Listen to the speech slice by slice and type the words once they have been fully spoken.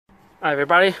Hi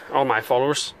everybody, all my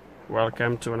followers,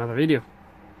 welcome to another video.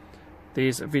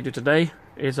 This video today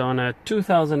is on a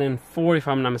 2004, if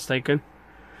I'm not mistaken,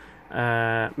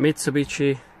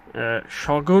 Mitsubishi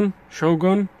Shogun.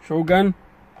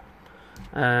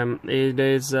 It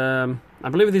is, I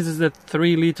believe this is the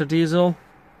 3-liter diesel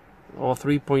or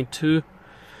 3.2,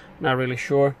 not really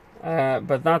sure,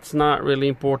 but that's not really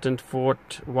important for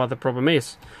what the problem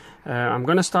is. I'm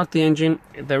gonna start the engine.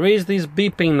 There is this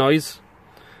beeping noise,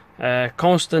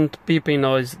 constant beeping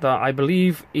noise, that I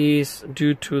believe is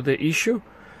due to the issue.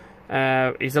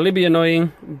 It's a little bit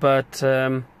annoying, but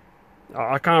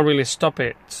I can't really stop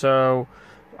it, so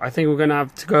I think we're gonna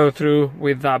have to go through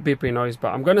with that beeping noise. But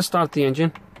I'm gonna start the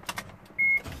engine.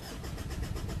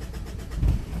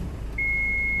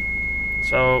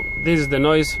 So this is the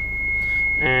noise,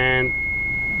 and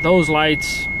those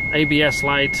lights, ABS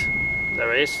light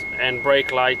there is, and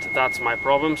brake light, that's my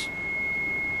problems.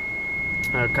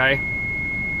 Okay,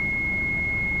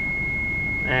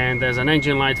 and there's an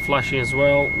engine light flashing as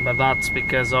well, but that's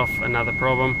because of another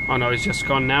problem. Oh no, it's just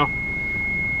gone now.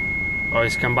 Oh,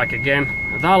 it's come back again.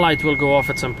 That light will go off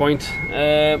at some point,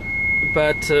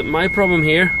 but my problem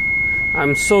here,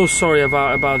 I'm so sorry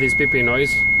about this beeping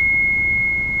noise.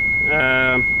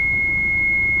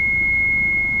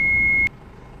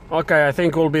 Okay, I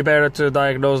think it will be better to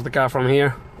diagnose the car from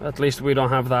here. At least we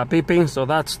don't have that beeping. So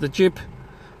that's the Jeep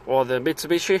or the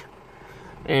Mitsubishi,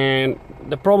 and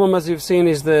the problem, as you've seen,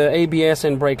 is the ABS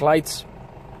and brake lights.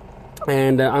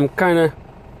 And I'm kind of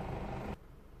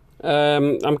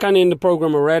in the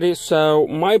program already. So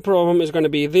my problem is going to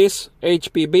be this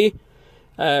HBB,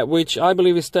 which I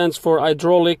believe it stands for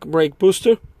hydraulic brake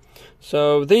booster.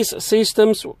 So these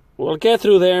systems will get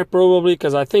through there probably,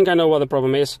 because I think I know what the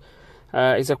problem is.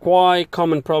 It's a quite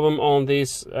common problem on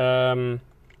these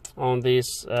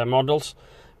models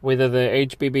with the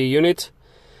HBB unit,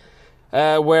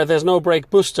 where there's no brake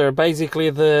booster.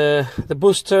 Basically, the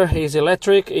booster is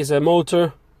electric, is a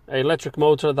motor, electric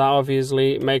motor that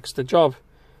obviously makes the job.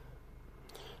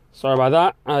 Sorry about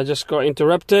that, I just got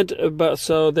interrupted. But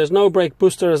so there's no brake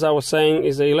booster, as I was saying,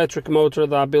 is the electric motor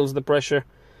that builds the pressure.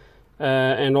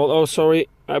 And oh, sorry,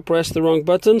 I pressed the wrong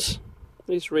buttons.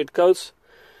 Please read codes.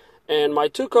 And my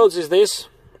two codes is this: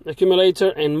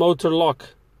 accumulator and motor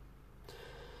lock.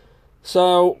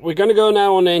 So we're going to go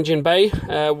now on the engine bay,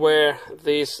 where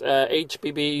this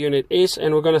HBB unit is,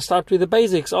 and we're going to start with the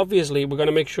basics. Obviously, we're going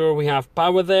to make sure we have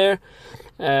power there.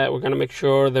 We're going to make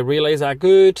sure the relays are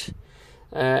good,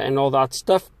 and all that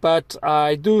stuff. But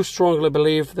I do strongly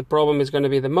believe the problem is going to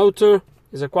be the motor.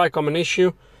 It's a quite common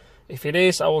issue. If it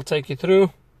is, I will take you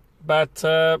through. But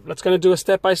let's going to do a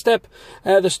step by step.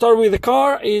 The story with the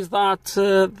car is that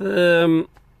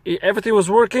everything was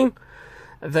working.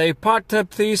 They parked up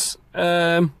this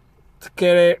to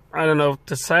get it, I don't know,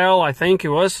 to sell, I think it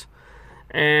was.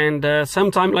 And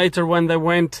sometime later, when they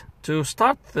went to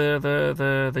start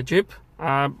the Jeep,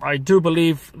 I do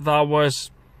believe that was,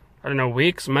 I don't know,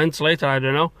 weeks, months later, I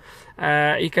don't know,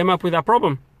 he came up with a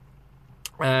problem,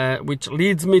 which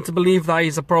leads me to believe that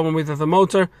is a problem with the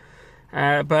motor.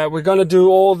 But we're gonna do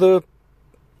all the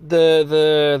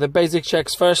basic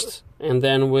checks first, and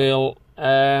then we'll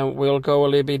go a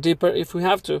little bit deeper if we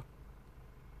have to.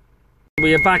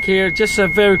 We are back here. Just a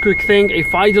very quick thing: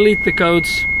 if I delete the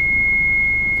codes,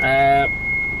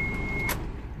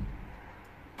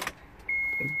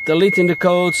 deleting the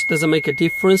codes doesn't make a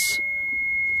difference,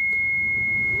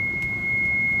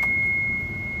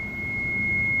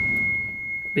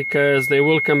 because they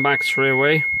will come back straight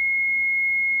away.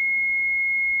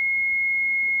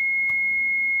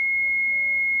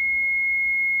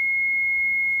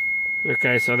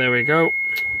 Okay, so there we go.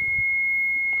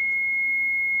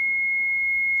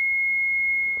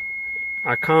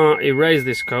 I can't erase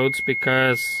these codes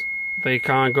because they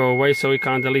can't go away, so we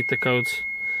can't delete the codes.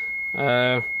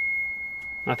 I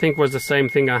think it was the same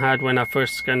thing I had when I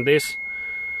first scanned this.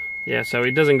 Yeah, so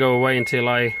it doesn't go away until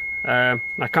I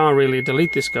can't really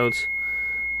delete these codes.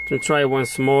 Let me try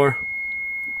once more.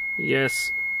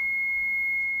 Yes.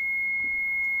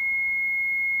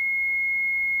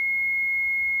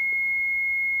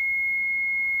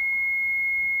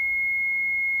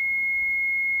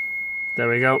 There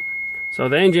we go. So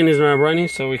the engine is not running,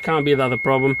 so it can't be that the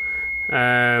problem.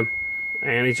 And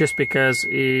it's just because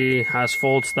it has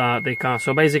faults that they can't.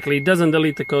 So basically, it doesn't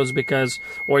delete the codes because,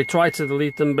 or it tries to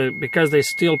delete them, but because they're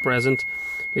still present,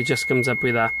 it just comes up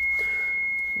with that.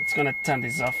 It's gonna turn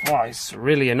this off. Wow, it's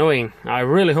really annoying. I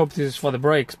really hope this is for the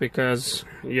brakes, because,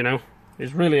 you know,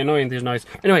 it's really annoying, this noise.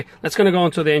 Anyway, let's gonna go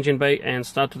onto the engine bay and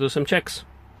start to do some checks.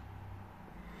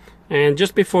 And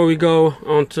just before we go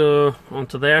onto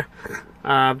there,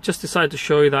 I've just decided to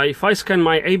show you that if I scan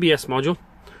my ABS module,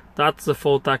 that's the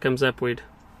fault that comes up with.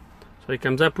 So it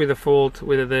comes up with a fault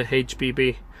with the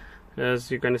HBB.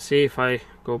 As you're going to see, if I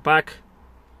go back,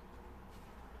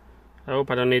 I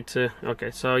hope I don't need to.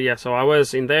 Okay, so yeah, so I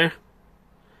was in there.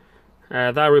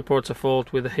 That reports a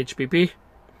fault with the HBB,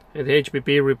 and the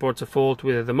HBB reports a fault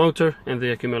with the motor and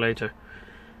the accumulator.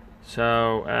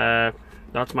 So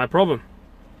that's my problem.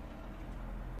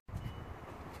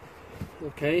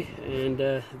 Okay,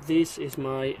 and this is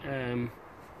my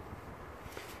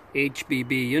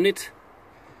HBB unit.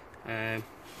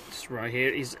 It's right here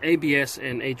is ABS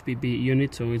and HBB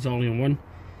unit, so it's all in one.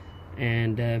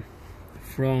 And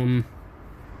from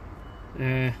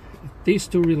these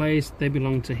two relays, they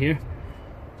belong to here.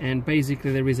 And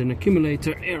basically there is an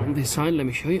accumulator here on this side. Let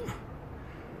me show you.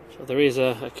 So there is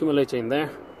a accumulator in there,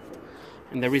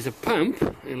 and there is a pump,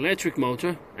 electric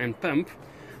motor and pump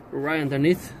right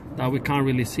underneath that we can't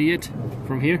really see it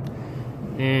from here.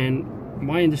 And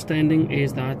my understanding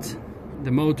is that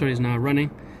the motor is now running,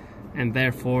 and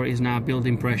therefore is now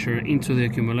building pressure into the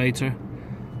accumulator,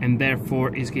 and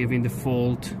therefore is giving the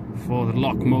fault for the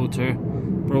lock motor,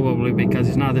 probably because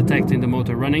it's not detecting the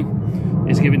motor running.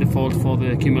 It's giving the fault for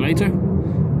the accumulator,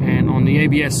 and on the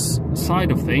ABS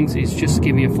side of things it's just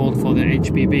giving a fault for the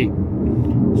HBB.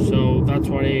 So that's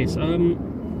what it is.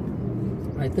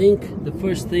 I think the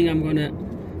first thing I'm gonna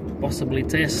possibly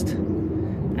test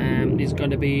is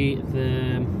gonna be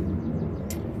the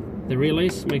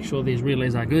relays. Make sure these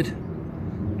relays are good.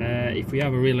 If we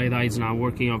have a relay that is not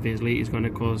working, obviously it's going to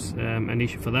cause an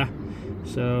issue for that.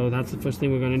 So that's the first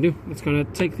thing we're going to do. It's going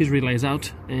to take these relays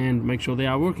out and make sure they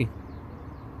are working.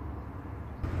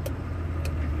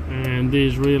 And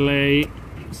this relay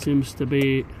seems to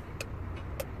be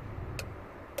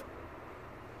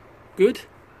good.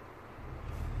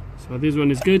 So this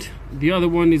one is good. The other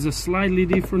one is a slightly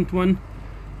different one,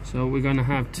 so we're going to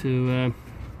have to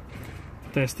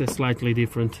test it slightly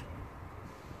different.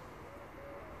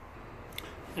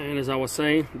 And as I was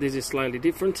saying, this is slightly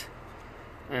different.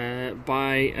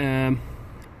 By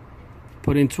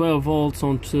putting 12 volts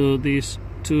onto these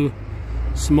two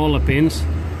smaller pins,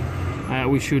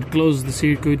 we should close the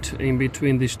circuit in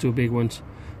between these two big ones.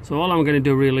 So all I'm going to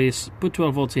do really is put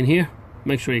 12 volts in here,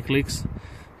 make sure it clicks,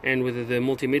 and with the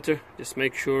multimeter just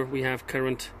make sure we have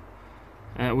current,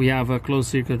 we have a closed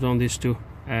circuit on these two.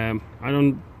 I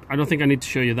don't think I need to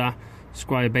show you that. It's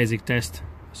quite a basic test,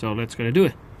 so let's go do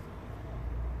it.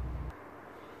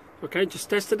 Okay, just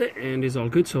tested it and it's all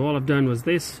good. So all I've done was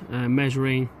this,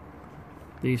 measuring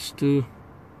these two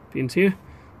pins here,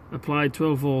 applied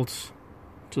 12 volts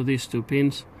to these two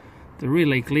pins, the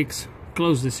relay clicks,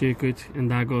 close the circuit, and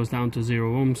that goes down to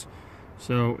 0 ohms.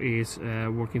 So it's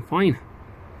working fine.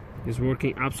 It's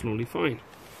working absolutely fine.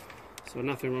 So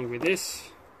nothing wrong with this.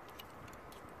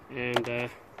 And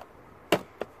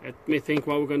let me think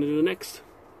what we're going to do next.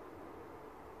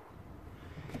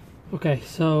 Okay,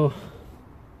 so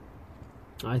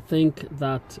I think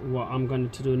that what I'm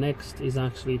going to do next is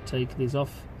actually take these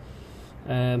off.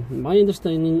 My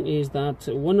understanding is that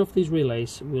one of these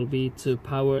relays will be to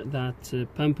power that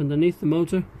pump underneath the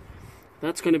motor.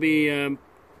 That's going to be a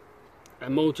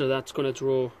motor that's going to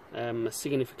draw a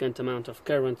significant amount of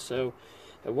current. So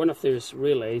one of these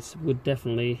relays would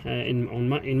definitely, in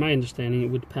my understanding,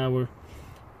 it would power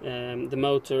the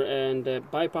motor and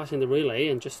bypassing the relay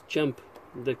and just jump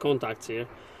the contacts here.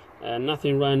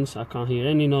 Nothing runs, I can't hear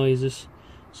any noises,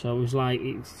 so it's like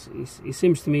it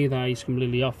seems to me that it's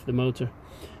completely off the motor.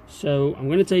 So I'm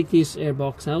going to take this air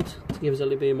box out to give us a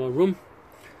little bit more room,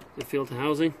 the filter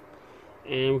housing,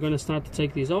 and we're going to start to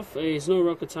take these off. It's no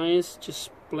rocket science,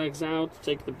 just plugs out,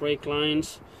 take the brake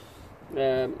lines.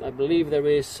 I believe there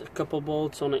is a couple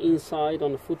bolts on the inside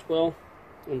on the footwell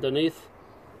underneath,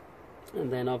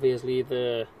 and then obviously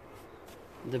the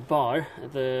bar,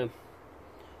 the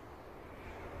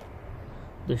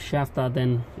shaft that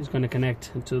then is going to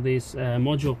connect to this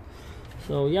module.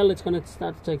 So yeah, let's gonna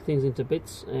start to take things into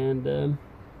bits and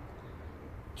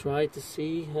try to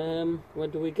see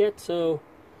what do we get. So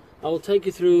I will take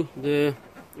you through the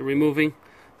removing.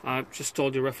 I just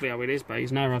told you roughly how it is, but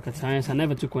it's not rocket science. I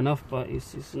never took one off, but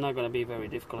it's not going to be very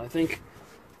difficult, I think.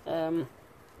 Let's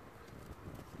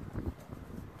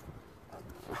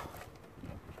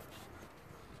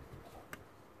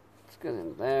get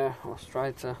in there. Let's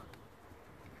try to.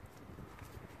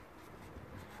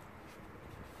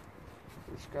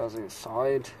 This goes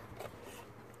inside.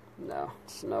 No,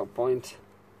 it's no point.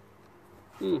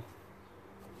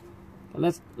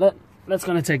 Let's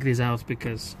gonna take these out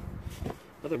because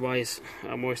otherwise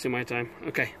I'm wasting my time.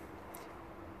 Okay.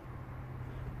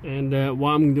 And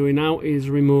what I'm doing now is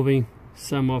removing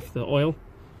some of the oil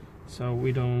so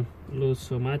we don't lose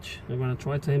so much. I'm gonna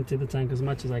try to empty the tank as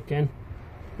much as I can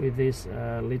with this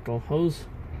little hose.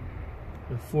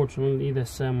 Unfortunately, there's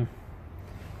some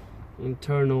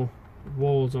internal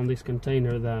walls on this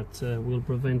container that will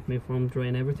prevent me from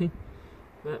draining everything,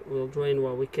 but we'll drain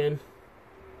what we can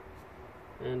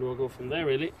and we'll go from there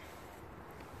really.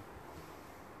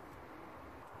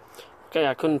 Okay,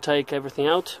 I couldn't take everything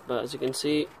out, but as you can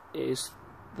see, it's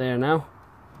there now.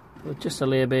 With just a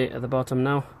little bit at the bottom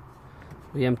now.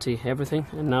 We empty everything,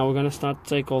 and now we're gonna start to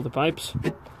take all the pipes.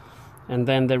 And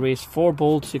then there is 4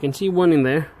 bolts. You can see one in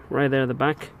there, right there at the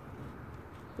back.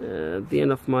 At the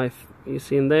end of my, you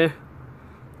see in there,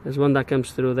 there's one that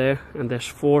comes through there, and there's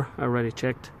 4 already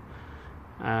checked.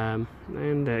 And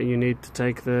you need to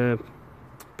take the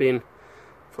pin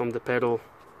from the pedal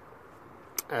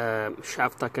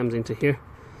shaft that comes into here,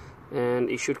 and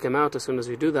it should come out as soon as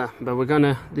we do that. But we're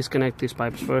gonna disconnect these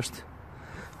pipes first.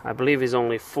 I believe it's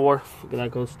only 4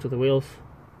 that goes to the wheels,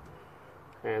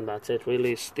 and that's it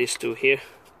really. It's these 2 here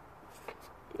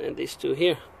and these 2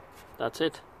 here, that's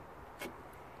it.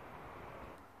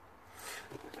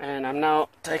 And I'm now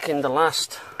taking the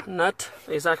last nut.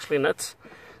 It's actually nuts,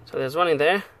 so there's one in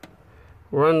there,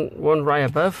 one right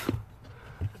above,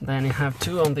 then you have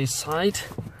 2 on this side.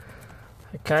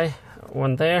 Okay,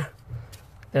 one there,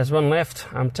 there's one left.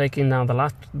 I'm taking now the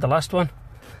last one.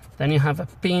 Then you have a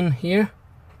pin here,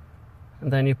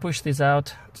 and then you push this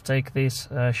out to take this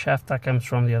shaft that comes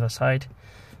from the other side,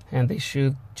 and this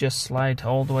should just slide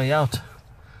all the way out.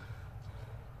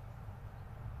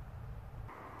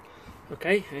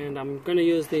 Okay, and I'm gonna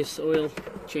use this oil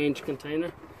change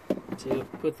container to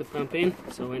put the pump in,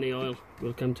 so any oil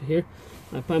will come to here.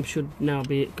 My pump should now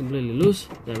be completely loose.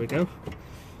 There we go.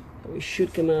 We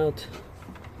should come out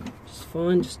just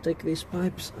fine. Just take these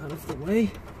pipes out of the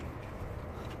way.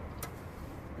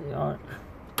 They are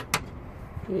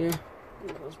here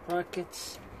in those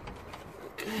brackets.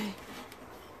 Okay,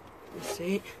 let's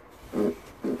see. I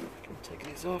can take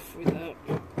these off without.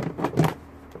 There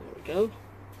we go.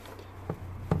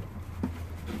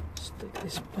 Just take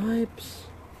these pipes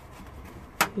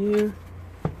here.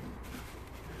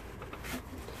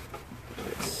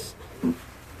 Let's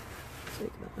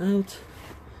take that out.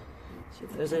 See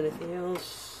if there's anything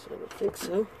else. I don't think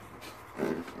so.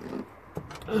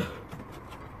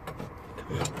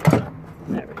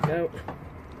 There we go.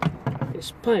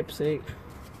 These pipes, they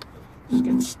just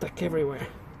get stuck everywhere.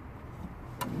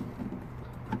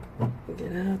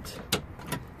 Get out.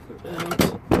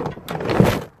 Out.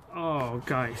 Oh,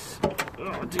 guys.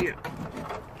 Oh, dear.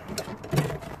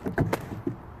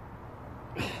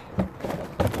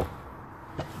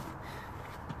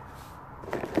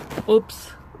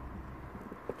 Oops.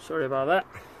 Sorry about that.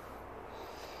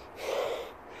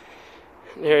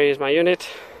 There is my unit.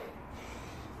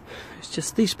 It's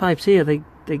just these pipes here, they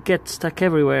get stuck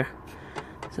everywhere.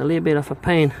 It's a little bit of a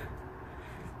pain.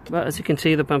 But as you can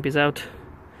see, the pump is out.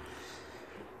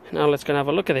 Now let's go and have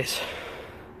a look at this.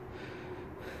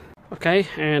 Okay,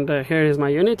 and here is my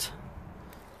unit.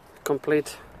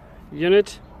 Complete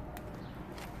unit.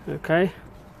 Okay.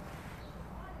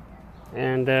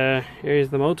 And here is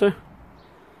the motor.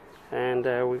 And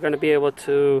we're going to be able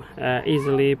to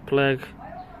easily plug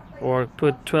or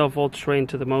put 12 volts straight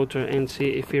into the motor and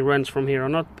see if it runs from here or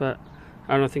not, but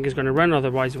I don't think it's going to run,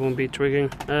 otherwise it won't be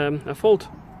triggering a fault.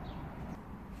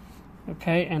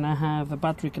 Okay, and I have a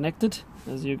battery connected,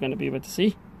 as you're going to be able to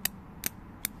see,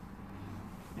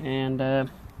 and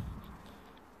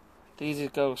these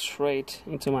go straight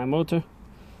into my motor.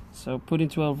 So putting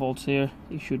 12 volts here,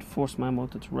 it should force my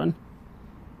motor to run.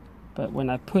 But when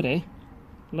I put it,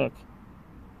 look,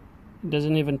 it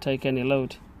doesn't even take any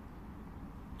load.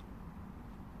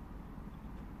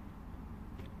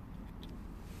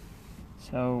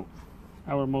 So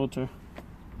our motor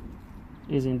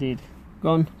is indeed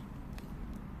gone,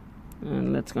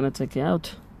 and let's gonna take it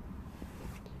out.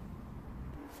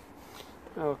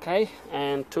 Okay,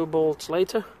 and 2 bolts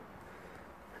later.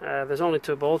 There's only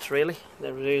 2 bolts really.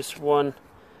 There is one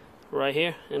right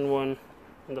here and one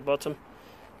in the bottom.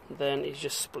 Then you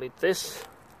just split this.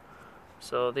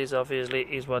 So this obviously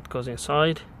is what goes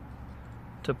inside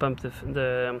to pump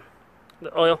the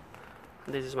oil.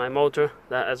 This is my motor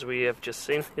that, as we have just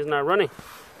seen, is now running.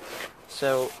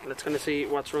 So let's gonna see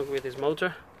what's wrong with this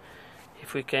motor,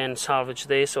 if we can salvage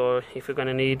this or if we're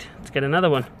gonna need to get another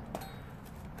one.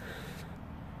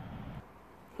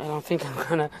 I don't think I'm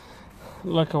gonna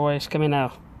look away. It's coming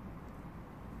out.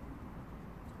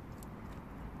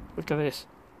 Look at this.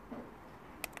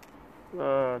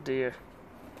 Oh dear.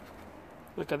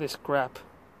 Look at this crap.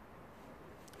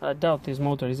 I doubt this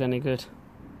motor is any good.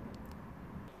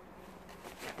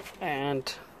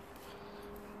 and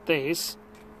this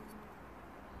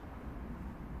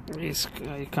is,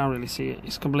 you can't really see it,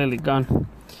 it's completely gone.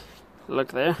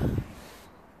 Look there,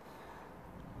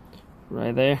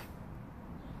 right there.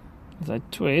 As I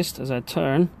twist, as I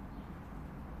turn,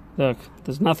 look,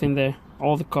 there's nothing there.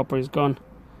 All the copper is gone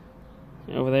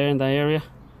over there in that area.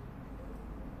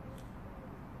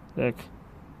 Look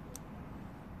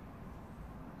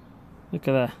at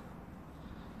that,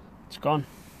 it's gone.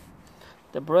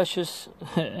 The brushes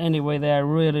anyway, they are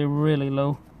really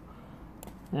low,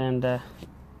 and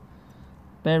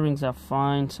bearings are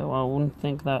fine, so I wouldn't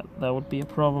think that would be a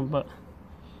problem, but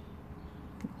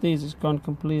this is gone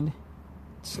completely.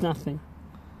 It's nothing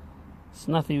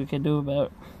we can do about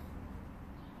it.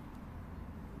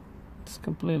 It's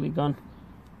completely gone.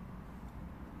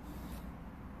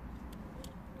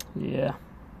 Yeah,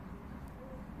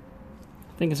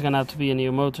 I think it's gonna have to be a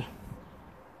new motor.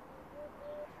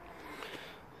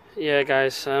 Yeah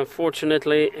guys,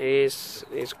 unfortunately it's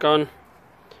gone,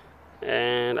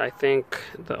 and I think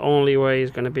the only way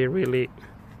is gonna be a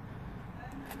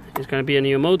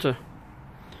new motor.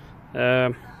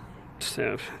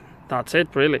 So that's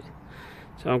it really.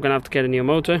 So I'm gonna have to get a new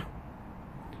motor,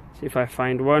 see if I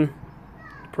find one,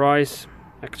 price,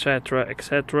 etc,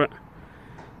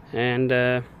 and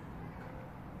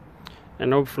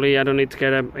hopefully I don't need to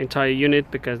get an entire unit,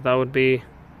 because that would be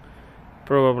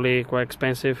probably quite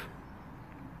expensive.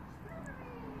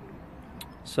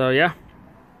 So yeah,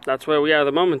 that's where we are at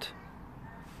the moment,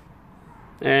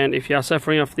 and if you are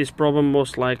suffering of this problem,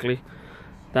 most likely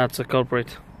that's a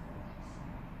culprit.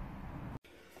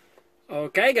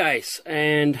 Okay guys,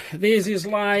 and this is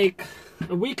like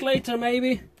a week later,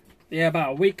 maybe, yeah,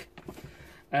 about a week.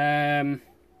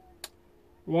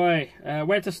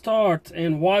 Where to start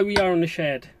and why we are on the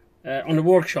shed, on the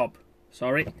workshop,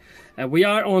 sorry. We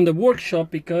are on the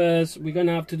workshop because we're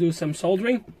gonna have to do some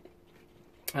soldering,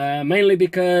 mainly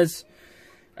because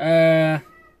well,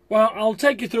 I'll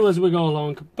take you through as we go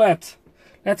along, but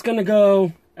that's gonna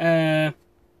go in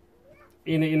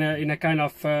a kind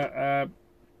of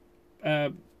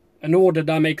an order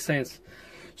that makes sense.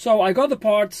 So I got the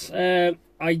parts.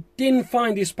 I didn't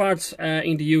find these parts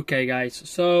in the UK, guys.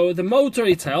 So the motor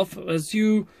itself, as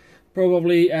you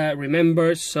probably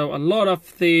remember, so a lot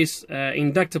of these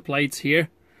inductor plates here,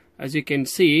 as you can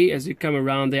see, as you come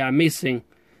around, they are missing.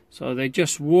 So they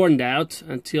just worn out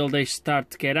until they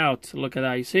start to get out. Look at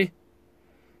that, you see?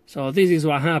 So this is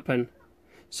what happened.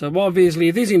 So obviously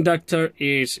this inductor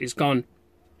is gone.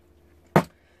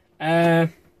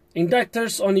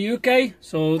 Inductors on the UK,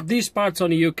 so these parts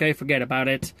on the UK, forget about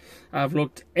it. I've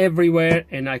looked everywhere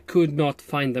and I could not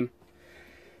find them.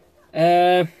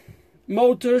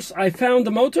 Motors, I found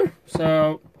the motor,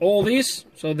 so all these,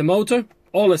 so the motor,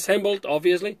 all assembled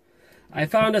obviously. I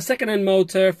found a second-hand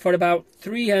motor for about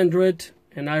 300,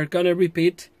 and I'm gonna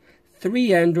repeat,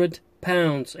 300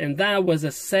 pounds, and that was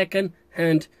a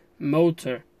second-hand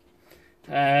motor.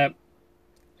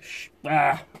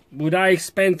 Would I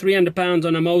spend 300 pounds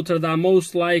on a motor that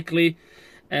most likely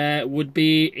would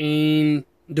be in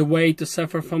the way to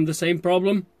suffer from the same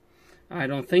problem? I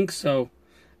don't think so.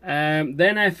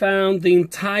 Then I found the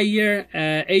entire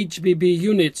HBB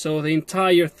unit, so the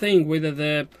entire thing, whether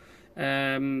the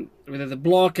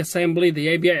block assembly,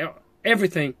 the ABI,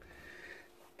 everything.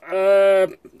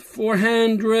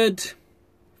 400,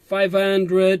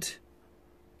 500,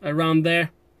 around there.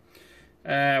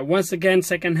 Once again,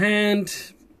 second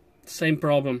hand, same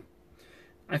problem.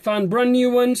 I found brand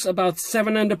new ones, about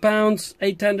 700 pounds,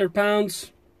 800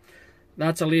 pounds.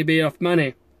 That's a little bit of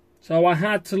money. So I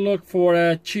had to look for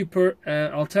a cheaper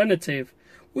alternative,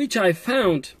 which I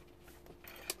found.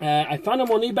 I found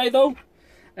them on eBay though.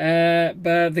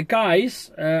 But the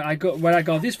guys, where I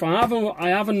got this from, I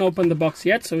haven't opened the box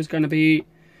yet, so it's going to be,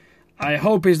 I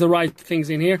hope it's the right things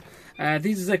in here.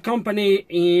 This is a company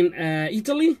in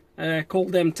Italy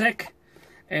called Tech,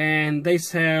 and they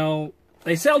sell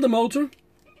the motor.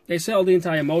 They sell the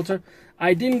entire motor.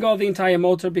 I didn't go the entire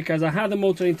motor because I had the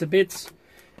motor into bits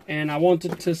and I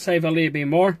wanted to save a little bit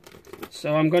more.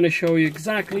 So I'm going to show you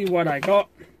exactly what I got.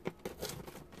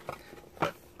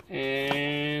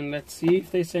 And let's see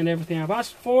if they send everything I've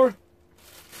asked for.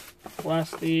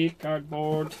 Plastic,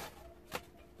 cardboard,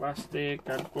 plastic,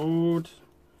 cardboard.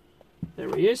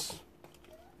 There he is.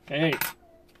 Okay.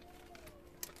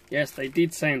 Yes, they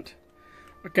did send.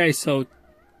 Okay, so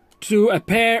a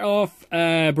pair of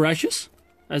brushes,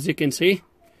 as you can see,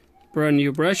 brand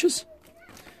new brushes.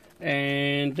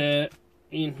 And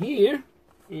in here,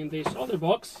 in this other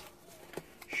box,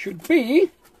 should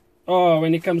be, oh,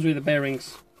 and it comes with the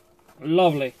bearings.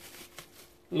 Lovely.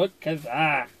 Look at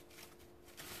that.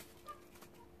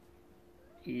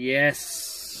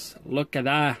 Yes, look at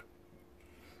that.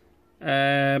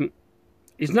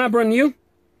 It's not brand new.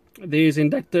 These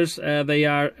inductors, they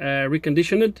are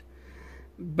reconditioned,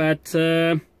 but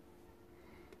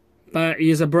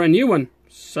it's a brand new one.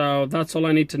 So that's all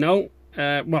I need to know.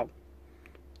 Well,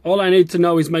 all I need to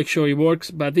know is make sure it works.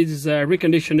 But this is a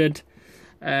reconditioned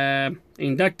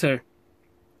inductor.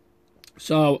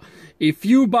 So if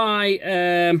you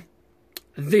buy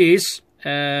this,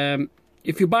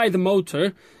 if you buy the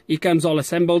motor, it comes all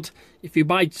assembled. If you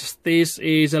buy just this,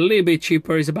 it's a little bit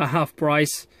cheaper. It's about half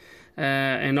price.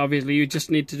 And obviously you just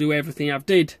need to do everything I've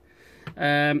did.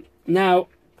 Now,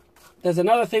 there's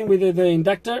another thing with the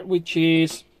inductor, which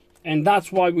is, and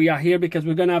that's why we are here, because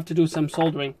we're going to have to do some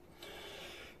soldering.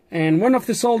 And one of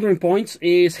the soldering points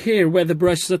is here where the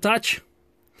brush is attached.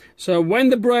 So when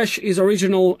the brush is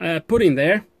original put in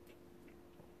there,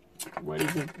 where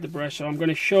is the brush? So I'm going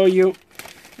to show you,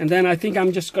 and then I think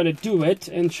I'm just going to do it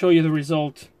and show you the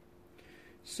result.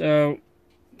 So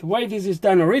the way this is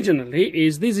done originally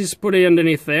is this is put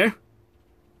underneath there.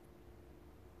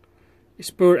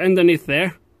 It's put underneath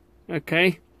there,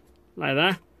 okay, like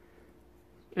that,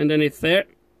 underneath there,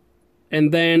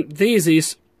 and then this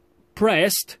is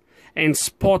pressed and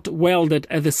spot welded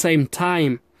at the same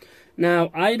time. Now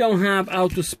I don't have how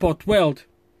to spot weld,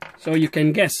 so you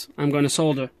can guess I'm going to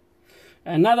solder.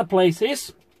 Another place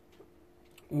is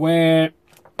where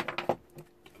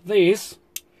this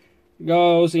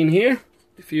goes in here.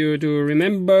 If you do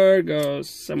remember, goes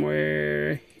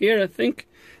somewhere here, I think.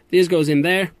 This goes in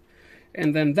there,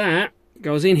 and then that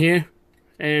goes in here,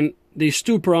 and these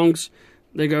two prongs,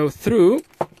 they go through,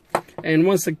 and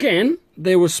once again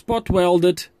they were spot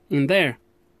welded in there.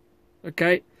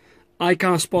 Okay, I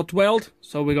can't spot weld,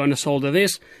 so we're going to solder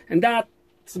this, and that's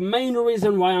the main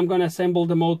reason why I'm going to assemble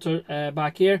the motor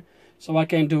back here, so I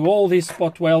can do all this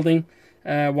spot welding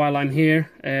while I'm here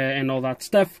and all that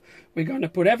stuff. We're going to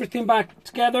put everything back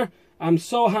together. I'm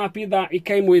so happy that it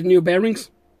came with new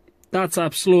bearings. That's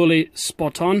absolutely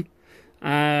spot on.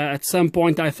 At some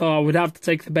point I thought I would have to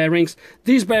take the bearings.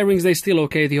 These bearings, they're still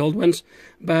okay, the old ones,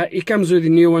 but it comes with the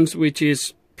new ones, which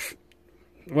is,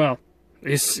 well,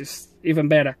 it's even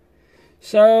better.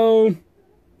 So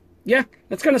yeah,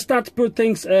 let's gonna start to put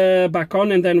things back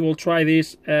on, and then we'll try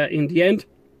this in the end.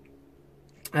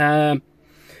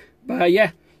 But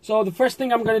yeah, so the first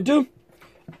thing I'm gonna do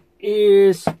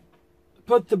is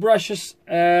put the brushes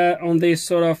on this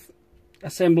sort of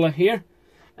assembler here.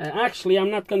 Actually,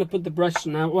 I'm not going to put the brush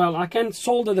now. Well, I can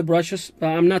solder the brushes, but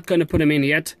I'm not going to put them in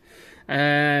yet,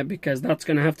 because that's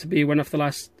going to have to be one of the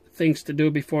last things to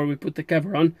do before we put the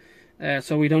cover on,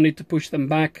 so we don't need to push them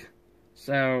back,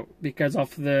 so because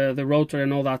of the rotor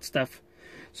and all that stuff.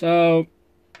 So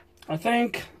I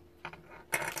think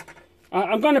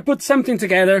I'm going to put something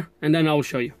together, and then I'll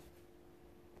show you.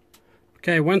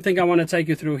 Okay, one thing I want to take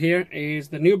you through here is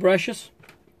the new brushes.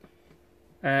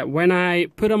 When I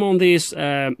put them on these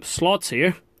slots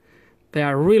here, they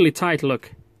are really tight.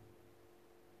 Look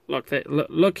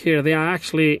here, they are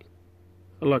actually,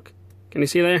 look, can you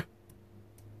see there?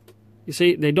 You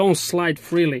see, they don't slide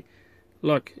freely.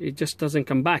 Look, it just doesn't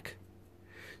come back.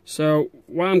 So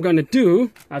what I'm going to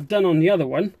do, I've done on the other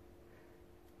one,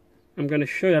 I'm going to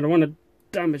show you. I don't want to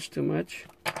damage too much.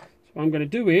 So what I'm going to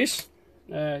do is,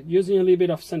 using a little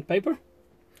bit of sandpaper,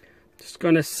 just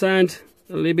going to sand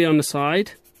a little bit on the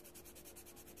side,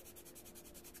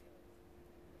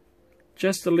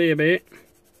 just a little bit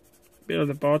of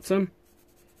the bottom,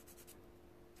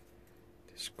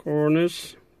 these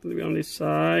corners, a little bit on this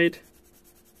side.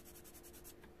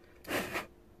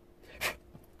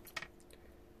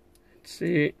 Let's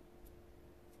see,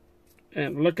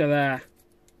 and look at that.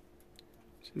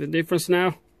 See the difference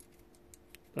now?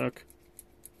 Look.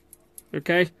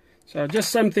 Okay, so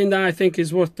just something that I think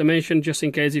is worth to mention, just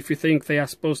in case if you think they are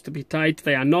supposed to be tight.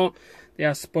 They are not. They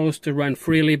are supposed to run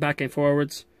freely back and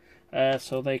forwards,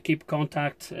 so they keep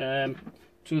contact to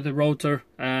the rotor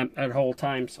at all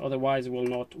times, otherwise it will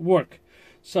not work.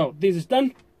 So this is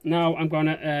done. Now I'm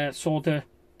gonna solder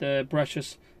the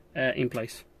brushes in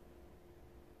place.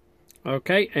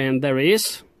 Okay, and there it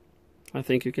is. I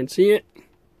think you can see it.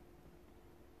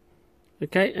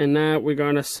 Okay, and now we're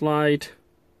gonna slide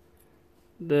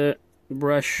the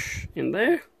brush in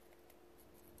there,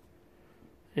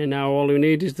 and now all we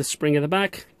need is the spring at the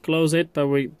back. Close it, but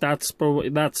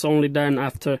that's only done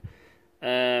after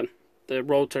the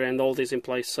rotor and all this in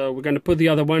place. So we're going to put the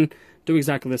other one, do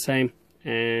exactly the same,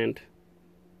 and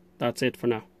that's it for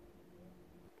now.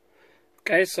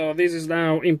 Okay, so this is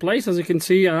now in place. As you can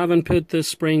see, I haven't put the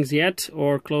springs yet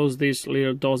or closed these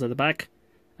little doors at the back,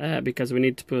 because we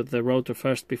need to put the rotor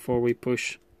first before we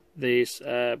push these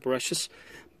brushes,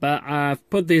 but I've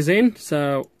put these in,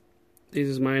 so this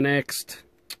is my next.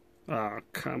 Oh,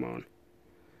 come on,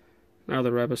 now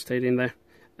the rubber stayed in there.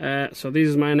 So this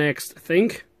is my next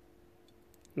thing.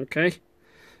 Okay,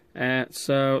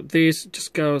 so this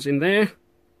just goes in there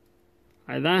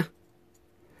like that,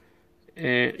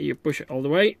 and you push it all the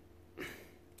way.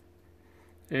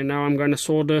 And now I'm going to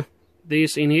solder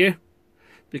this in here,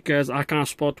 because I can't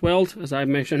spot weld, as I've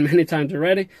mentioned many times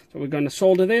already. So we're going to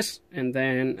solder this, and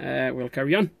then we'll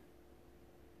carry on.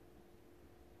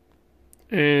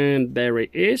 And there it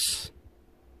is.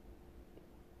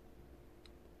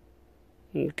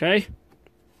 Okay,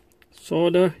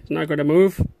 solder is not going to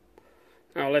move.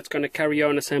 Now let's going to carry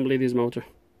on assembly this motor.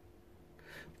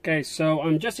 Okay, so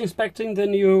I'm just inspecting the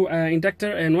new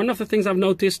inductor, and one of the things I've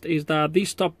noticed is that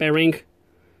this top bearing,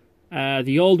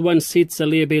 the old one sits a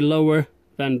little bit lower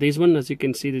than this one, as you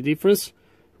can see the difference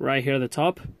right here at the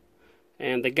top,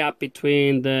 and the gap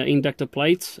between the inductor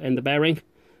plates and the bearing.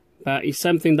 But it's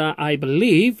something that I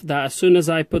believe that as soon as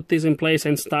I put this in place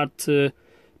and start to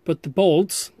put the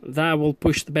bolts, that will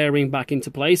push the bearing back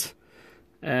into place.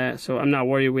 So I'm not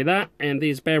worried with that. And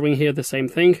this bearing here, the same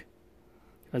thing.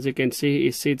 As you can see,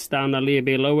 it sits down a little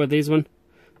bit lower, this one.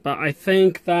 But I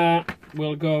think that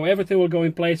everything will go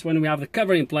in place when we have the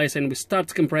cover in place and we start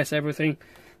to compress everything.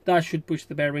 That should push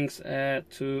the bearings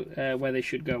to where they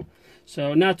should go.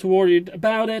 So not too worried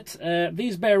about it.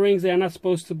 These bearings, they are not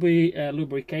supposed to be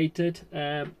lubricated,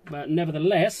 but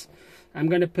nevertheless, I'm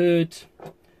going to put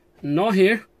not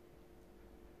here,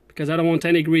 because I don't want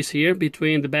any grease here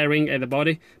between the bearing and the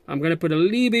body. I'm going to put a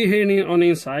little bit here on the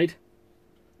inside.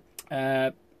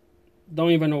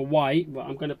 Don't even know why, but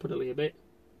I'm going to put a little bit.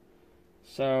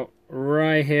 So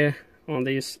right here on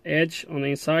this edge on the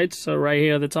inside, so right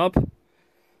here at the top,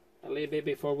 a little bit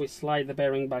before we slide the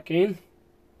bearing back in.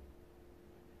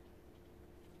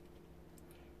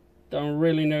 Don't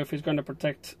really know if it's going to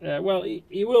protect, well,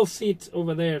 it will sit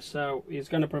over there, so it's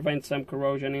going to prevent some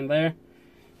corrosion in there,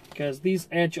 because this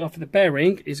edge of the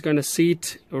bearing is going to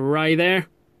sit right there.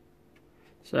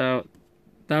 So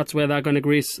that's where that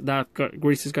grease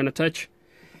is going to touch.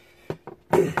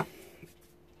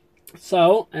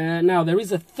 So now there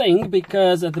is a thing,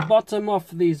 because at the bottom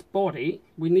of this body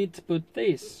we need to put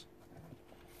this,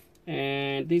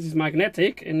 and this is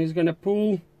magnetic, and it's going to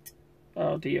pull,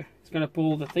 oh dear, it's going to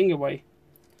pull the thing away.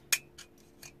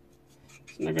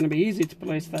 It's not going to be easy to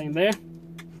place that in there.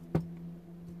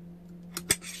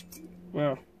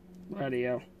 Well, bloody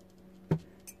hell.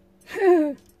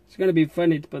 It's going to be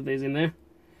funny to put this in there.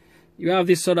 You have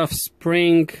this sort of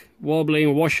spring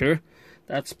wobbling washer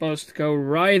that's supposed to go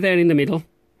right there in the middle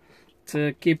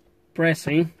to keep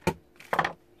pressing.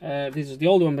 This is the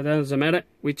old one, but that doesn't matter,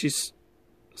 which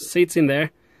sits in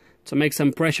there to make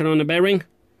some pressure on the bearing.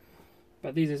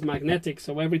 But this is magnetic,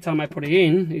 so every time I put it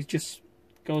in, it just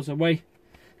goes away.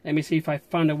 Let me see if I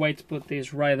find a way to put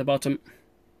this right at the bottom.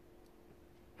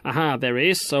 Aha, there it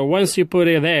is. So once you put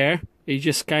it there, it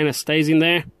just kind of stays in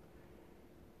there.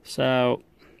 So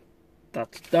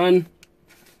that's done.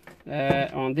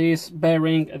 On this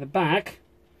bearing at the back,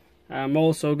 I'm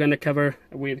also going to cover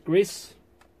with grease.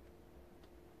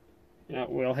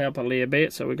 That will help a little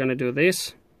bit, so we're going to do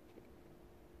this.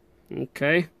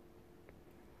 Okay.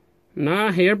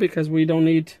 Not here, because we don't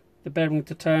need the bearing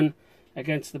to turn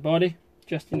against the body,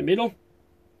 just in the middle.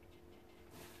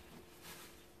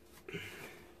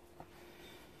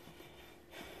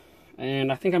 And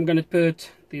I think I'm going to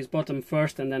put this bottom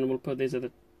first, and then we'll put this at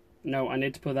the... No, I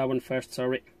need to put that one first,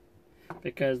 sorry.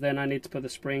 Because then I need to put the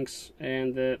springs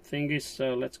and the thingies,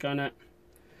 so let's gonna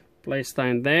place that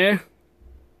in there.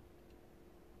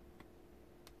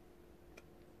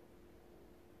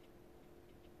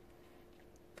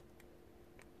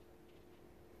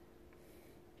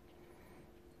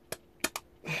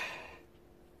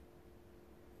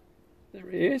 There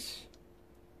it is.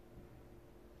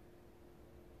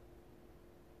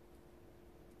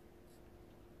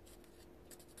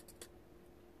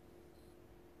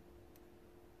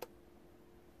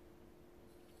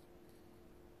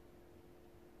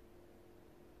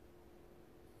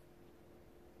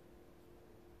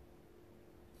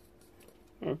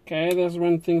 Okay, there's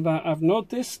one thing that I've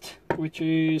noticed, which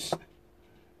is,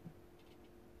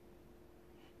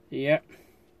 yeah,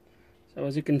 so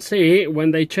as you can see,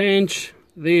 when they change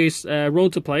these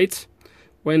rotor plates,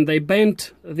 when they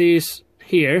bend this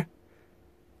here,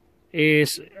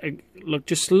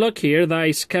 just look here, that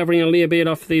is covering a little bit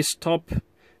of this top,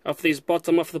 of this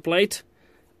bottom of the plate.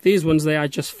 These ones, they are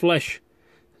just flush,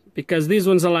 because these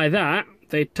ones are like that,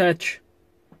 they touch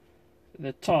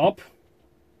the top.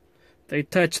 They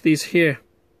touch these here,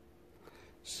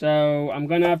 So I'm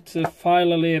gonna have to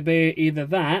file a little bit, either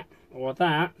that or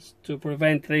that, to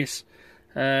prevent this.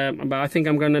 But I think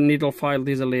I'm gonna needle file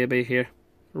this a little bit here,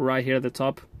 right here at the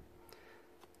top.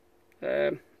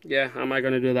 Yeah, how am I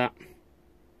gonna do that?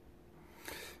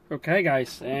 Okay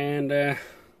guys, and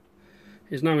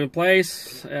it's now in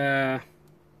place.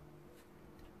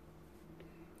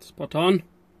 Spot on.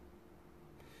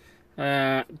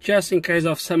 Just in case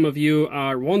of some of you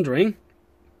are wondering,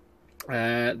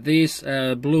 this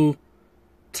blue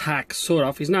tack sort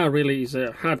of is not really, is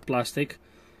a hard plastic.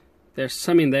 There's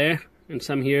some in there and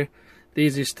some here.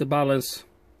 This is to balance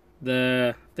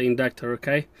the inductor.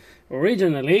 Okay,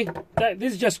 originally,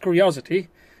 this is just curiosity.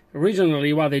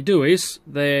 Originally what they do is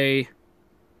they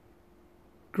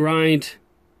grind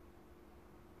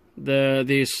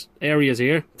these areas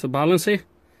here to balance it.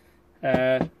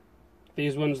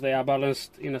 These ones, they are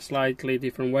balanced in a slightly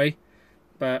different way,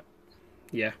 but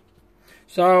yeah.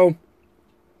 So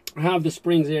I have the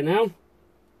springs here now,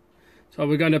 so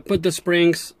we're gonna put the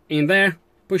springs in there,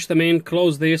 push them in,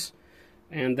 close this,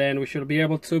 and then we should be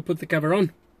able to put the cover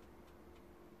on.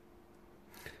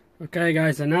 Okay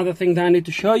guys, another thing that I need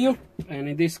to show you, and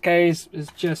in this case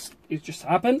it just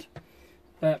happened,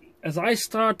 but as I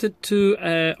started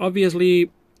to obviously,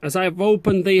 as I've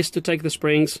opened this to take the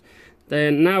springs,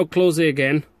 then now close it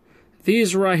again,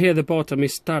 these right here at the bottom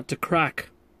is start to crack,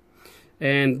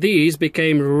 and these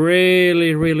became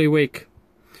really weak.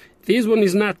 This one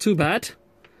is not too bad.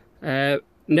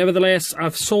 Nevertheless,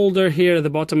 I've soldered here at the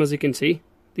bottom, as you can see,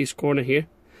 this corner here.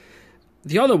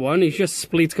 The other one is just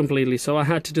split completely, so I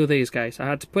had to do this, guys. I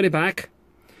had to put it back,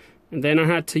 and then I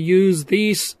had to use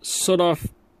this sort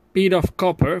of bit of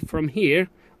copper from here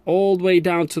all the way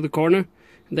down to the corner,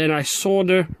 and then I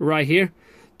solder right here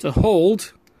to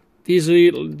hold these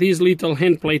little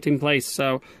hand plate in place.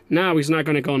 So now it's not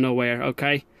going to go nowhere.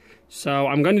 Okay, so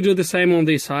I'm going to do the same on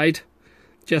this side,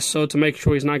 just so to make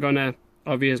sure it's not going to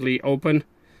obviously open.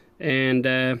 And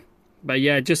but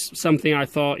yeah, just something I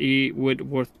thought it would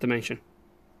worth to mention.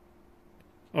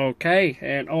 Okay,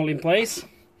 and all in place,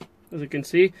 as you can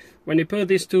see. When you put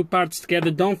these two parts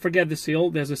together, don't forget the seal.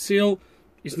 There's a seal.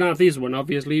 It's not this one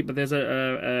obviously, but there's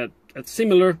a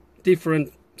similar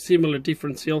different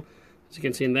seal, as you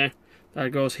can see in there,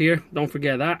 that goes here. Don't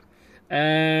forget that.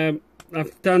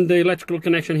 I've done the electrical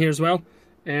connection here as well,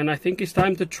 and I think it's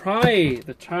time to try.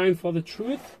 The time for the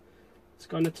truth. It's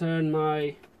going to turn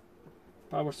my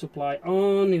power supply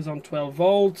on. It's on 12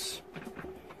 volts.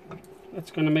 That's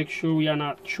going to make sure we are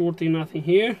not shorting nothing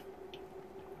here.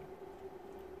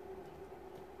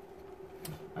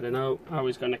 I don't know how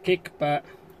it's going to kick, but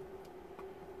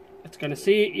it's going to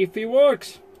see if it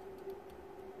works.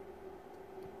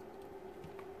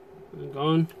 Hang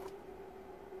on.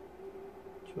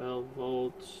 12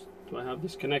 volts. Do I have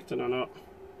this connected or not?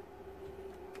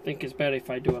 I think it's better if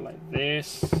I do it like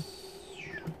this.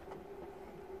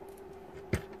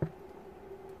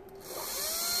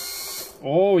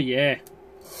 Oh yeah.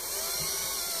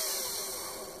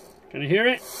 Can you hear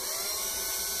it?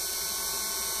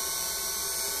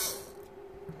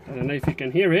 I don't know if you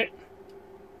can hear it.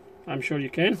 I'm sure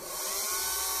you can.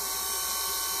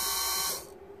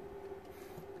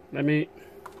 Let me,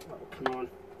 oh, come on.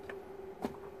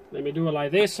 Let me do it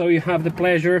like this so you have the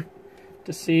pleasure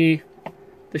to see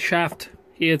the shaft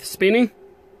here spinning.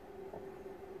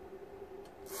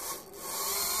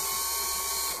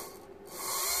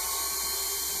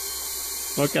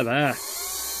 Look at that.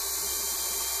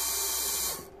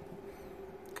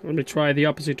 Let me try the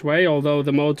opposite way, although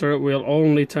the motor will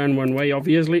only turn one way,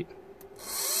 obviously.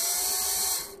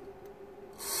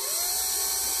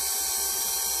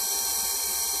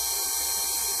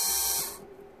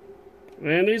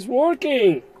 And it's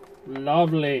working!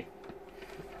 Lovely.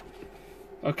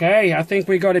 Okay, I think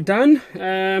we got it done.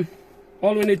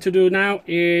 All we need to do now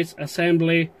is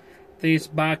assemble this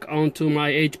back onto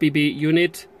my HBB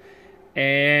unit.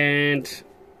 And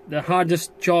the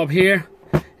hardest job here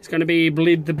is going to be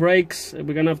bleed the brakes.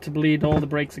 We're going to have to bleed all the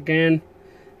brakes again.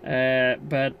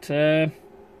 But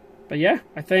yeah,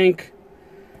 I think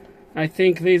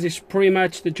this is pretty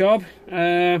much the job.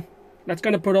 That's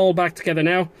going to put all back together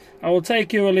now. I will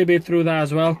take you a little bit through that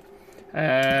as well.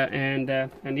 And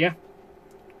yeah,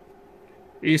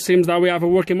 it seems that we have a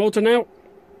working motor now.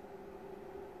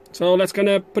 So let's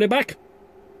gonna put it back.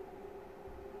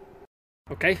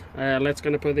 Okay, let's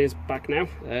gonna put this back now.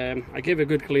 I gave a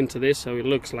good clean to this so it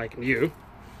looks like new,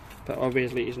 but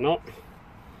obviously it's not.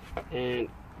 And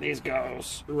this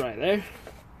goes right there.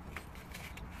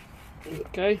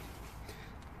 Okay,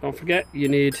 don't forget you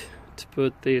need to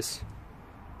put this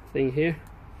thing here.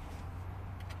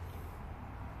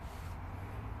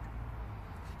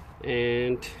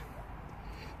 And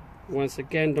once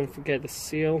again, don't forget the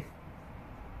seal.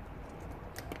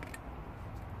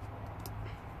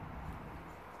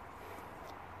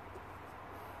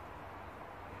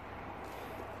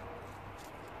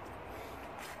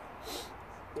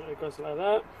 It goes like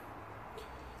that,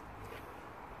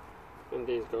 and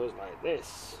this goes like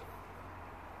this.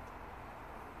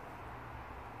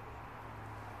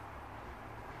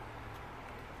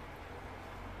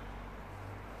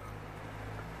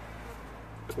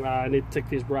 I need to take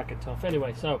these brackets off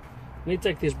anyway, so I need to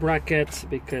take these brackets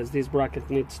because these brackets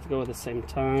needs to go at the same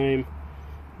time.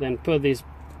 Then put these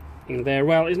in there.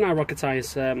 Well, it's not rocket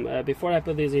science. Before I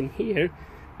put these in here,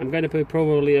 I'm going to put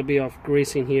probably a bit of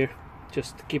grease in here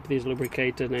just to keep these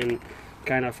lubricated and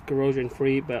kind of corrosion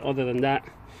free. But other than that,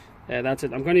 that's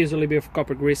it. I'm going to use a little bit of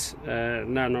copper grease,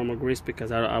 not normal grease,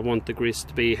 because I want the grease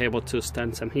to be able to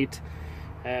stand some heat.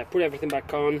 Put everything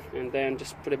back on and then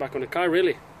just put it back on the car,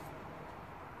 really.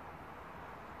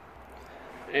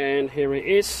 And here it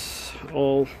is,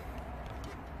 all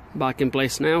back in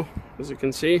place now, as you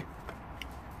can see.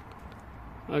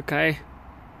 Okay,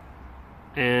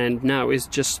 and now it's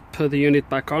just put the unit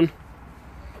back on.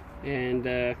 And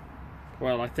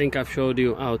well, I think I've showed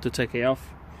you how to take it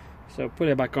off. So put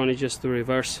it back on is just the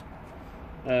reverse.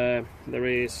 There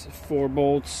is 4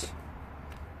 bolts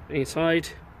inside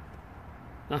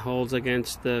that holds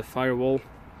against the firewall,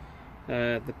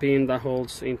 the pin that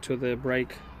holds into the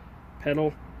brake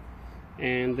pedal,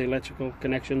 and the electrical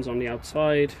connections on the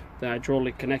outside, the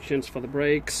hydraulic connections for the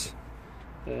brakes,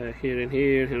 here and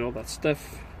here, and all that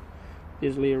stuff.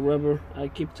 Here's a little rubber. I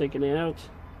keep taking it out.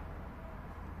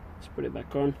 Let's put it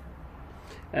back on.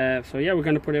 So yeah, we're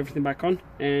going to put everything back on,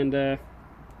 and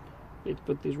need to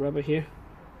put this rubber here.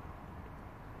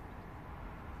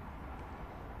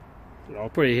 I'll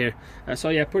put it here. So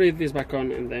yeah, put this back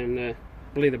on, and then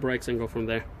bleed the brakes and go from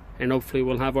there. And hopefully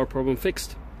we'll have our problem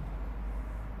fixed.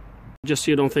 Just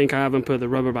so you don't think I haven't put the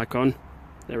rubber back on,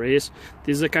 there it is.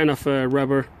 This is a kind of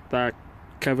rubber that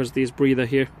covers this breather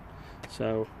here.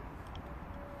 So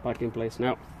back in place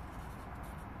now.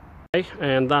 Okay,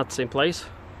 and that's in place.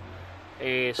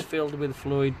 It's filled with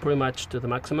fluid pretty much to the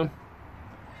maximum.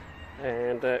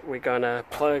 And we're gonna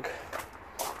plug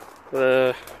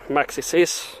the maxi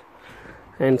sys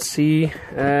and see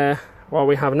what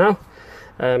we have now.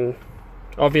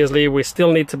 Obviously we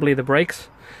still need to bleed the brakes,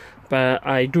 but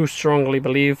I do strongly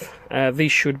believe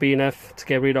this should be enough to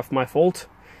get rid of my fault,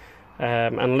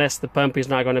 unless the pump is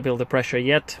not going to build the pressure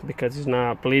yet because it's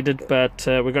not bleeded, but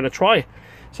we're going to try.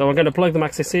 So I'm going to plug the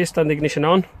maxi sys, turn the ignition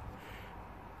on,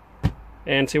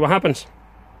 and see what happens.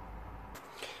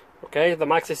 Okay, the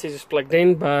maxi sys is plugged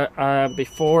in, but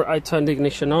before I turn the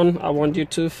ignition on, I want you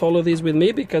to follow this with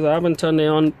me because I haven't turned it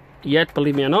on yet,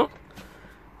 believe me or not.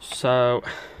 So,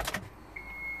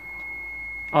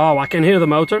 oh, I can hear the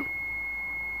motor.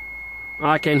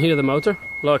 I can hear the motor.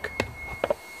 Look.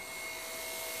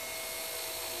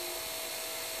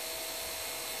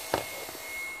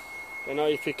 Don't know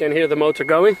if you can hear the motor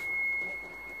going.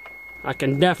 I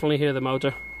can definitely hear the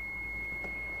motor.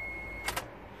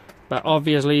 But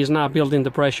obviously he's not building the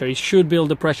pressure. He should build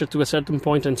the pressure to a certain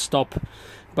point and stop.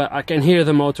 But I can hear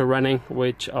the motor running,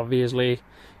 which obviously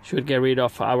should get rid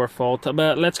of our fault.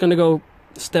 But let's gonna go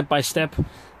step by step.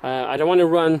 I don't want to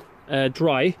run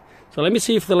dry. So let me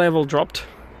see if the level dropped,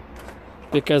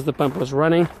 because the pump was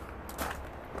running.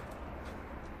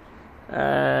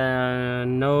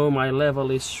 No, my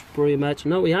level is pretty much...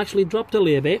 No, he actually dropped a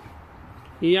little bit.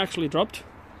 He actually dropped.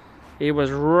 He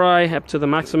was right up to the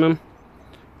maximum.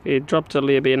 It dropped a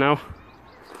little bit now.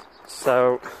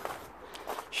 So,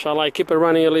 shall I keep it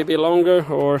running a little bit longer,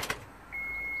 or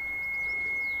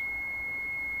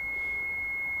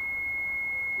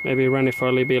maybe run it for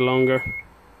a little bit longer?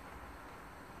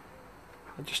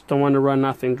 I just don't want to run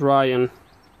nothing dry and...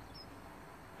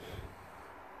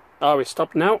 Oh, it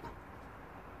stopped now.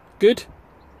 Good.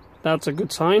 That's a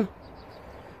good sign.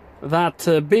 That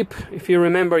beep, if you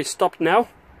remember, it stopped now.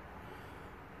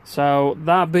 So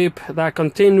that beep, that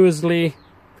continuously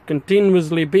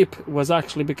beep, was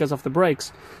actually because of the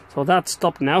brakes. So that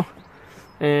stopped now,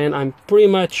 and I'm pretty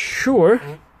much sure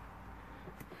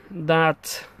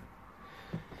that...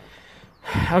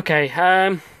 Okay,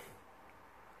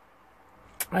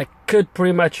 I could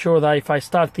pretty much sure that if I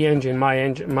start the engine, my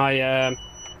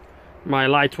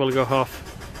light will go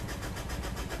off.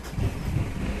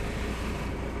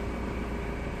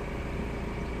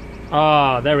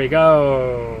 Ah, there we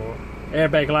go.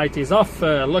 Airbag light is off.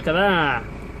 Look at that.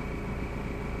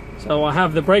 So I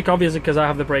have the brake, obviously, because I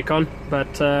have the brake on.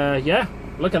 But yeah,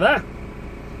 look at that.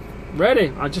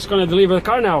 ready. I'm just gonna deliver the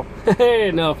car now.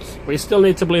 No, we still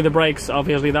need to bleed the brakes,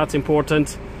 obviously, that's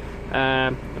important.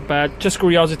 But just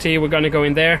curiosity, we're gonna go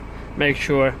in there, make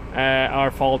sure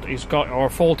our fault is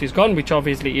gone, which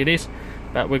obviously it is,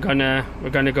 but we're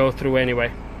gonna go through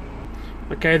anyway.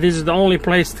 Okay, this is the only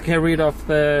place to get rid of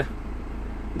the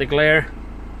glare.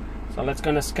 So let's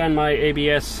gonna scan my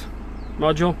ABS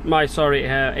module,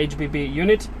 HBB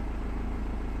unit.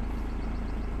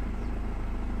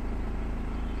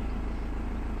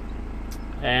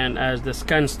 And as the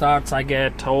scan starts, I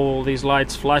get all these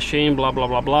lights flashing, blah blah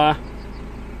blah blah.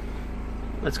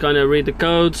 Let's gonna read the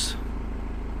codes.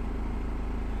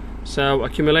 So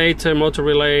accumulator, motor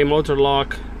relay, motor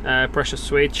lock, pressure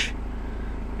switch.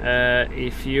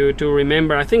 If you do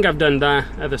remember, I think I've done that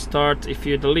at the start. If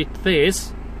you delete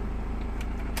this,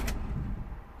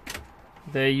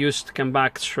 they used to come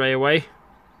back straight away.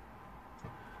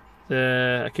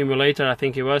 The accumulator, I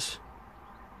think it was,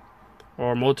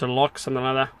 or motor lock, something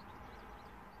like that.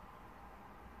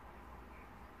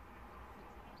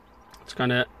 It's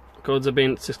gonna, codes have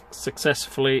been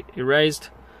successfully erased.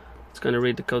 It's gonna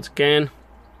read the codes again.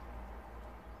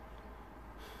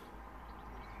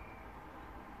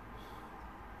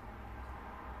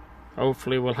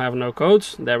 Hopefully we'll have no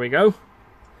codes. There we go.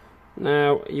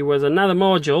 Now, it was another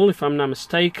module, if I'm not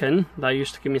mistaken, that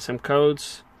used to give me some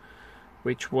codes,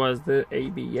 which was the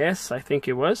ABS, I think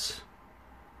it was.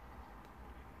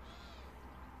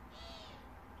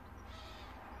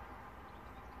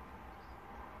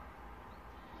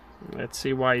 Let's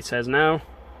see what it says now.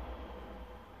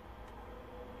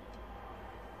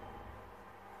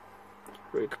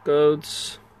 Brake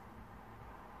codes.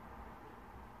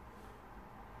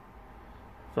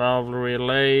 Valve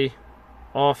relay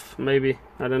off, maybe.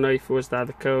 I don't know if it was that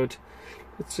the code.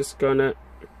 It's just gonna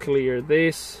clear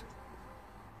this.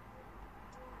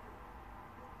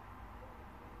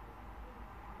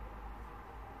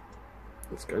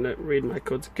 It's gonna read my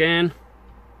codes again.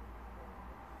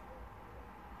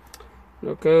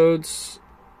 No codes.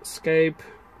 Escape.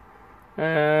 Was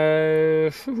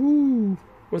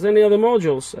any other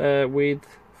modules with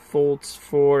faults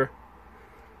for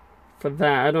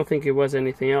that? I don't think it was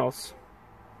anything else.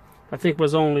 I think it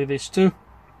was only these two.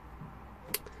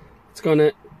 It's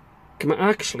gonna come.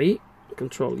 Actually,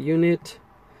 control unit.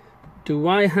 Do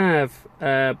I have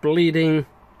a bleeding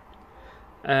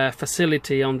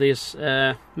facility on this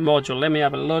module? Let me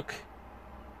have a look.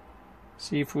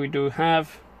 See if we do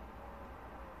have.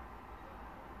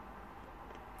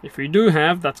 If we do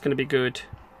have, that's going to be good.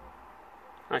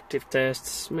 Active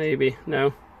tests, maybe.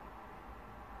 No.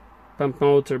 Pump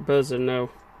motor, buzzer, no.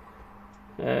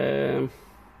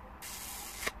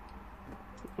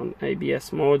 On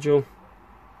ABS module.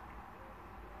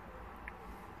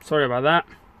 Sorry about that.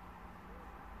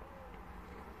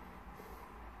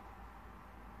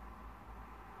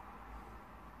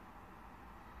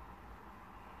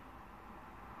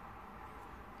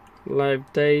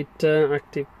 Live data,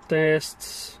 active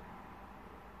tests,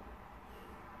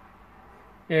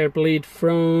 air bleed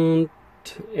front,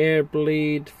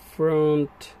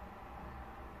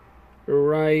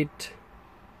 right.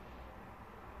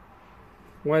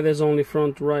 Why there's only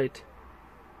front right?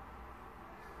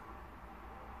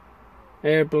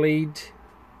 Air bleed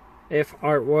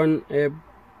FR1,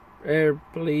 air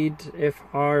bleed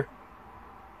FR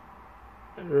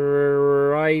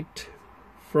right,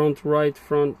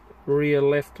 front rear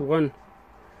left 1,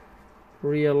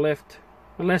 rear left,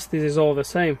 unless this is all the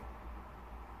same,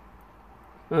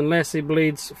 unless it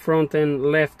bleeds front and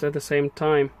left at the same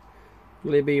time.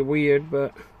 It'll be weird,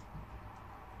 but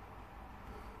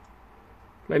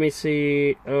let me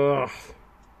see. Oh,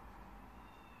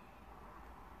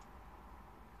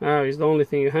 it's the only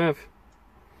thing you have.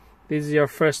 This is your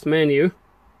first menu,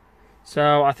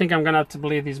 so I think I'm gonna have to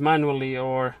bleed these manually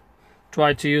or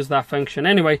try to use that function.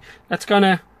 Anyway, let's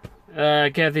gonna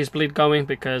get this bleed going,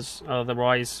 because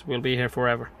otherwise we'll be here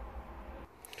forever.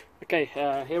 Okay,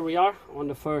 here we are on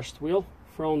the first wheel,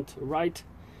 front right,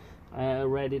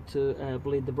 ready to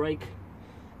bleed the brake.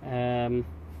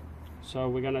 So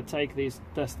we're gonna take this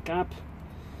dust cap,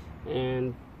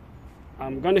 and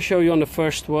I'm gonna show you on the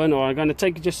first one, or I'm gonna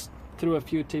take just through a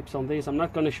few tips on this. I'm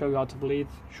not gonna show you how to bleed.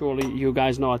 Surely you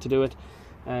guys know how to do it.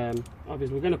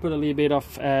 Obviously we're gonna put a little bit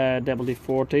of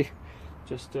WD-40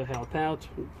 just to help out.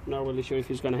 Not really sure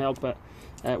if it's gonna help, but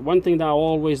one thing that I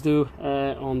always do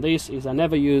on this is I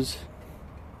never use,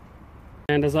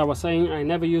 and as I was saying, I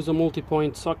never use a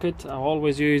multi-point socket. I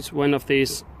always use one of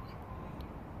these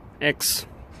X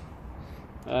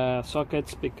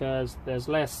sockets, because there's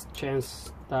less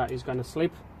chance that it's gonna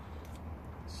slip.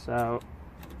 So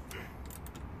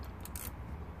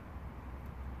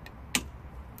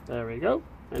There we go,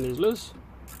 and it's loose.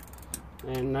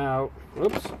 And now,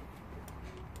 oops,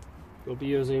 we'll be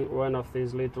using one of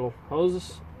these little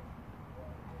hoses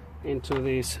into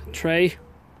this tray,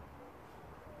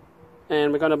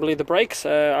 and we're gonna bleed the brakes.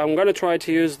 I'm gonna try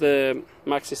to use the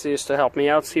maxi seals to help me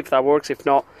out, see if that works. If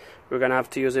not, we're gonna have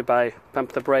to use it by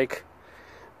pump the brake,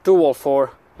 do all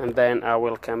four, and then I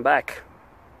will come back.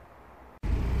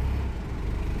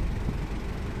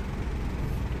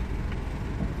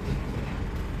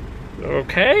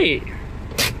 Okay,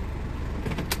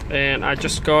 and I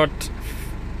just got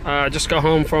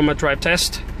home from a drive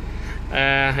test,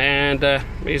 and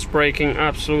it's braking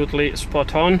absolutely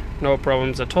spot on, no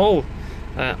problems at all.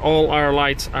 All our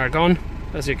lights are gone,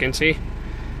 as you can see,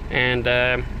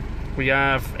 and we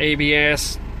have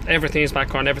ABS, everything is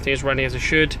back on, everything is running as it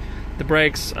should. The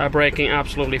brakes are braking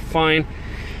absolutely fine.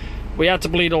 We had to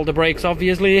bleed all the brakes,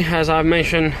 obviously, as I've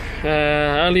mentioned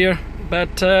earlier,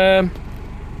 but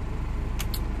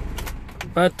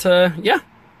yeah,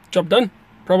 job done,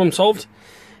 problem solved.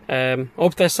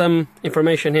 Hope there's some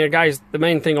information here, guys. The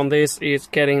main thing on this is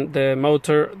getting the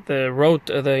motor, the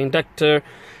rotor, the inductor,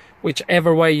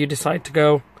 whichever way you decide to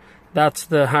go. That's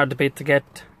the hard bit to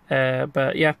get,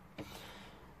 but yeah,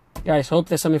 guys, hope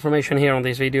there's some information here on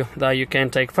this video that you can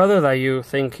take further, that you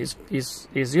think is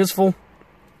useful.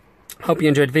 Hope you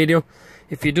enjoyed the video.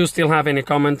 If you do still have any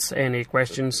comments, any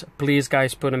questions, please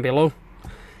guys put them below.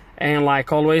 And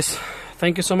like always,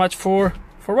 thank you so much for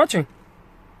watching.